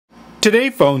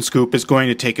Today, Phone Scoop is going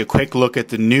to take a quick look at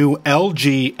the new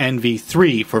LG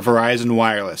enV3 for Verizon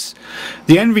Wireless.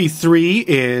 The enV3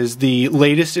 is the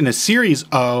latest in a series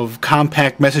of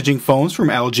compact messaging phones from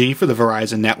LG for the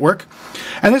Verizon network,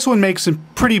 and this one makes some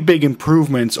pretty big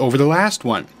improvements over the last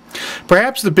one.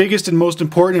 Perhaps the biggest and most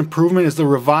important improvement is the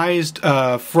revised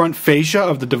front fascia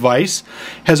of the device.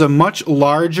 Has a much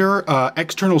larger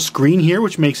external screen here,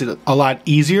 which makes it a lot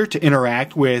easier to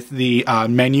interact with the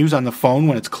menus on the phone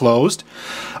when it's closed.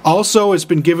 Also, it's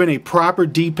been given a proper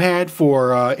D-pad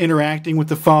for interacting with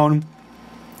the phone,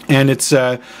 and it's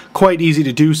quite easy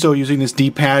to do so using this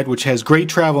D-pad, which has great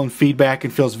travel and feedback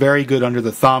and feels very good under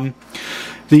the thumb.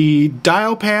 The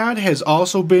dial pad has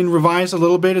also been revised a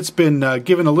little bit. It's been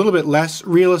given a little bit less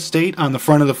real estate on the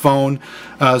front of the phone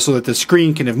so that the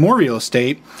screen can have more real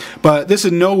estate, but this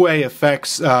in no way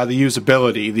affects the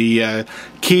usability. The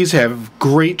keys have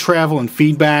great travel and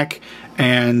feedback,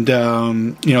 and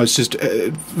it's just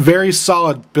very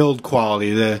solid build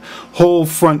quality. The whole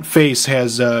front face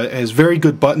has very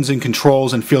good buttons and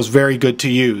controls and feels very good to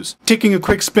use. Taking a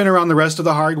quick spin around the rest of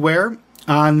the hardware.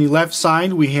 On the left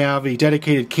side, we have a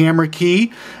dedicated camera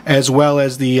key, as well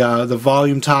as the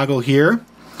volume toggle here.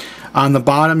 On the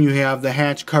bottom, you have the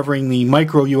hatch covering the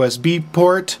micro USB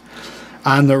port.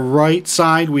 On the right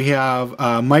side, we have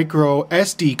a micro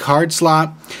SD card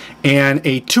slot and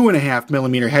a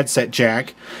 2.5mm headset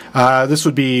jack. This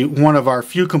would be one of our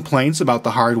few complaints about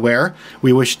the hardware.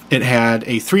 We wish it had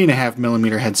a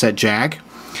 3.5mm headset jack.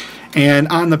 And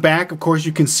on the back, of course,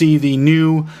 you can see the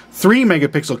new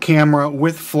 3-megapixel camera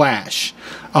with flash,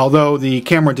 although the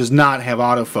camera does not have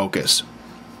autofocus.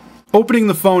 Opening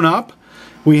the phone up,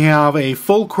 we have a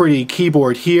full QWERTY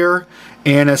keyboard here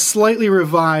and a slightly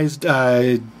revised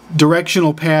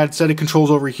directional pad set of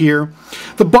controls over here.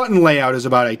 The button layout is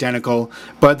about identical,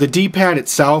 but the D-pad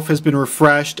itself has been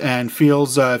refreshed and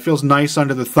feels nice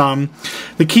under the thumb.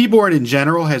 The keyboard in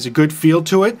general has a good feel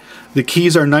to it. The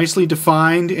keys are nicely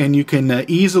defined, and you can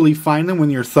easily find them with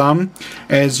your thumb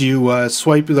as you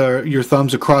swipe your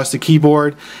thumbs across the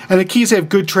keyboard. And the keys have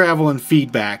good travel and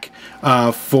feedback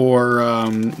for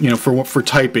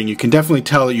typing. You can definitely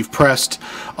tell that you've pressed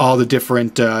all the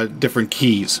different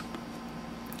keys.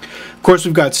 Of course,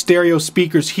 we've got stereo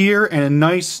speakers here and a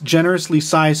nice, generously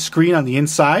sized screen on the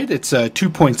inside. It's a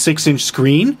 2.6-inch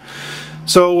screen.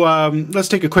 So let's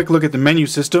take a quick look at the menu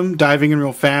system. Diving in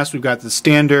real fast, we've got the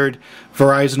standard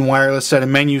Verizon Wireless set of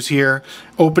menus here.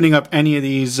 Opening up any of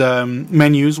these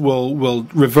menus will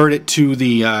revert it to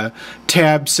the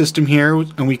tab system here,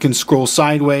 and we can scroll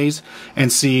sideways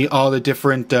and see all the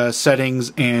different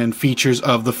settings and features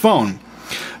of the phone.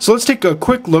 So let's take a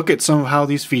quick look at some of how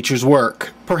these features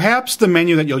work. Perhaps the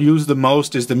menu that you'll use the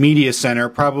most is the Media Center,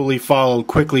 probably followed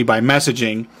quickly by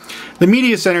Messaging. The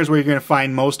Media Center is where you're going to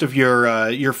find most of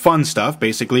your fun stuff,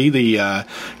 basically,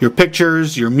 your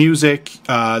pictures, your music,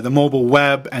 the mobile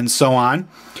web, and so on.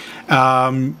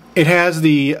 It has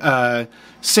the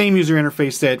same user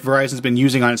interface that Verizon's been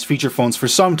using on its feature phones for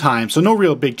some time, so no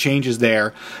real big changes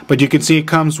there. But you can see it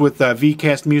comes with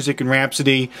VCast Music and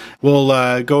Rhapsody.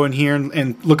 We'll go in here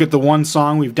and look at the one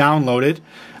song we've downloaded,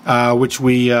 which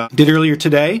we did earlier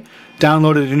today.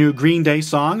 Downloaded a new Green Day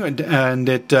song, and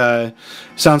it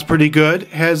sounds pretty good.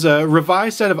 Has a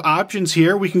revised set of options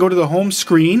here. We can go to the home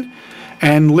screen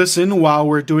and listen while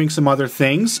we're doing some other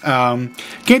things.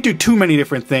 Can't do too many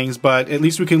different things, but at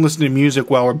least we can listen to music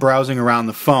while we're browsing around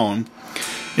the phone.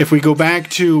 If we go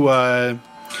back to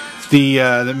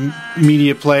the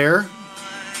media player,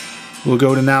 we'll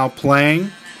go to Now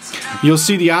Playing. You'll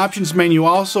see the options menu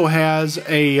also has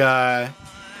a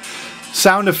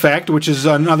sound effect, which is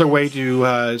another way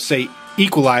to say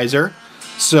equalizer.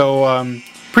 So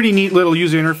pretty neat little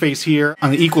user interface here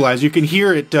on the equalizer. You can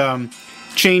hear it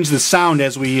change the sound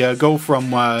as we go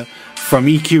from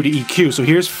EQ to EQ. So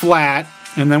here's flat,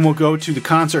 and then we'll go to the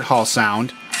concert hall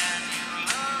sound.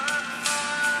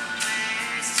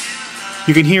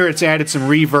 You can hear it's added some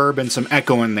reverb and some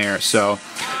echo in there. So,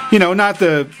 not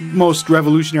the most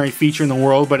revolutionary feature in the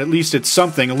world, but at least it's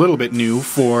something a little bit new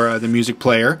for the music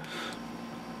player.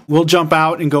 We'll jump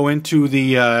out and go into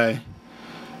the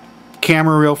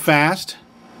camera real fast.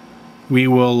 We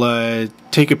will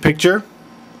take a picture.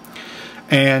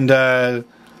 And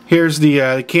here's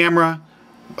the camera.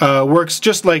 Works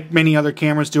just like many other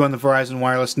cameras do on the Verizon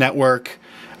Wireless network.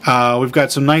 We've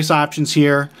got some nice options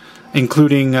here,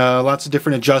 including lots of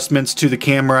different adjustments to the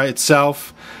camera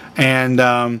itself. And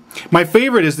my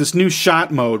favorite is this new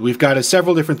shot mode. We've got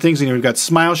several different things in here. We've got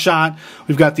Smile Shot.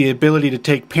 We've got the ability to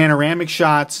take panoramic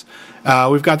shots.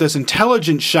 We've got this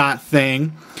intelligent shot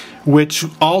thing which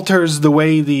alters the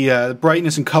way the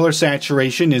brightness and color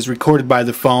saturation is recorded by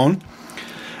the phone.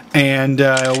 And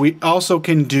we also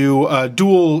can do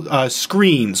dual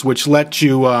screens, which let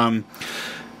you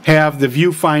have the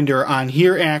viewfinder on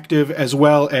here active as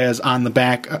well as on the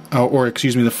back, or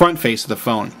excuse me, the front face of the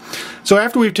phone. So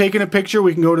after we've taken a picture,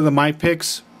 we can go to the My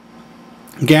Pics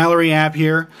gallery app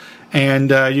here, and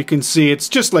you can see it's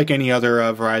just like any other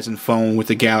Verizon phone with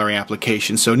the gallery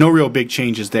application, so no real big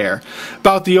changes there.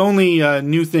 About the only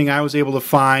new thing I was able to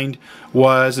find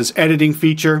was this editing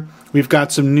feature. We've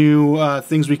got some new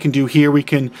things we can do here. We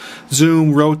can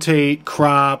zoom, rotate,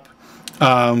 crop,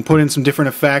 put in some different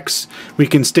effects. We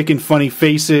can stick in funny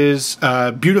faces,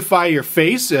 beautify your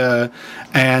face,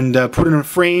 and put in a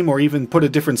frame, or even put a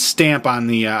different stamp on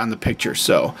the picture.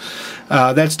 So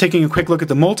that's taking a quick look at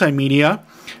the multimedia.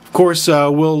 Of course,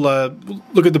 we'll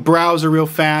look at the browser real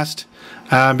fast,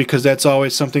 because that's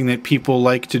always something that people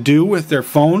like to do with their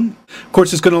phone. Of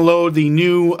course, it's going to load the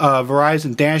new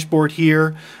Verizon dashboard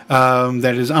here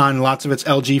that is on lots of its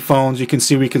LG phones. You can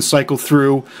see we can cycle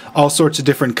through all sorts of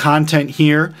different content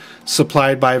here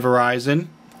supplied by Verizon,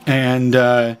 and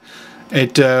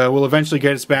it will eventually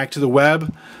get us back to the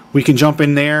web. We can jump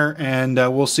in there and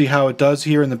we'll see how it does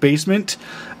here in the basement,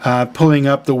 pulling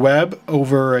up the web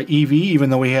over EV, even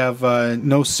though we have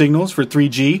no signals for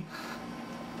 3G.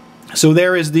 So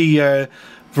there is the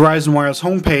Verizon Wireless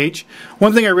homepage.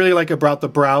 One thing I really like about the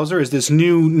browser is this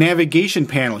new navigation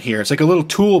panel here. It's like a little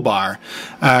toolbar.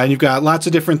 You've got lots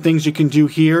of different things you can do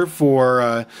here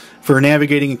for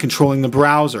navigating and controlling the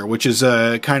browser, which is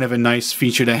kind of a nice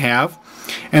feature to have.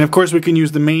 And of course we can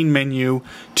use the main menu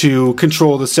to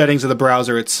control the settings of the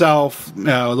browser itself,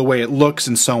 the way it looks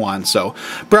and so on. So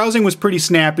browsing was pretty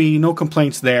snappy, no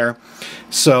complaints there.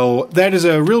 So that is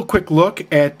a real quick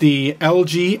look at the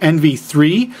LG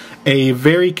enV3, a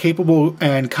very capable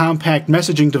and compact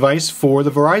messaging device for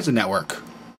the Verizon network.